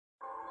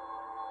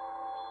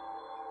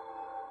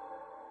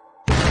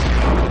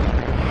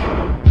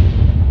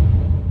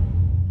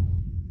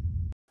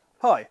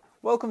Hi,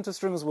 welcome to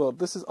Stringers World.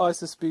 This is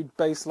Isospeed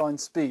Baseline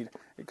Speed.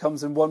 It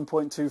comes in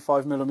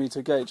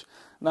 1.25mm gauge.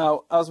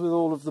 Now, as with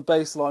all of the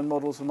baseline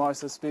models from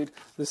Isospeed,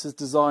 this is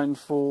designed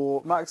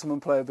for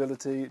maximum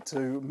playability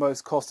to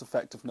most cost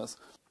effectiveness.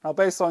 Now,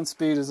 baseline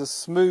speed is a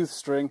smooth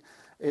string.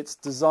 It's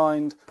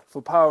designed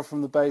for power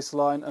from the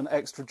baseline and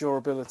extra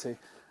durability.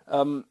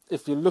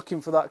 If you're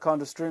looking for that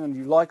kind of string and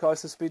you like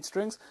Isospeed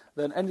strings,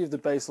 then any of the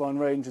baseline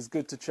range is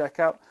good to check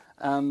out.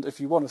 And if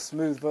you want a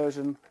smooth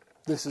version,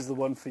 this is the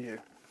one for you.